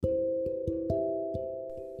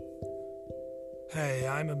Hey,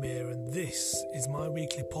 I'm Amir, and this is my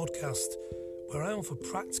weekly podcast where I offer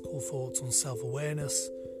practical thoughts on self-awareness,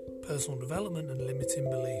 personal development and limiting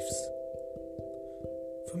beliefs.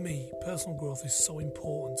 For me, personal growth is so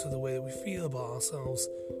important to the way that we feel about ourselves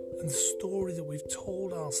and the story that we've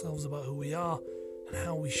told ourselves about who we are and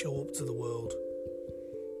how we show up to the world.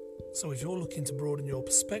 So if you're looking to broaden your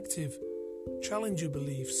perspective, challenge your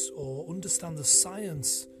beliefs or understand the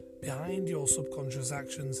science behind your subconscious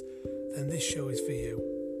actions, then this show is for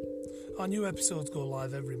you. Our new episodes go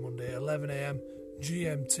live every Monday at 11am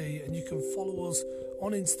GMT, and you can follow us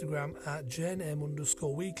on Instagram at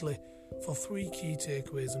JenM_weekly for 3 key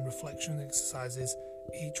takeaways and reflection exercises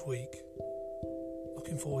each week.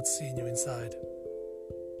 Looking forward to seeing you inside.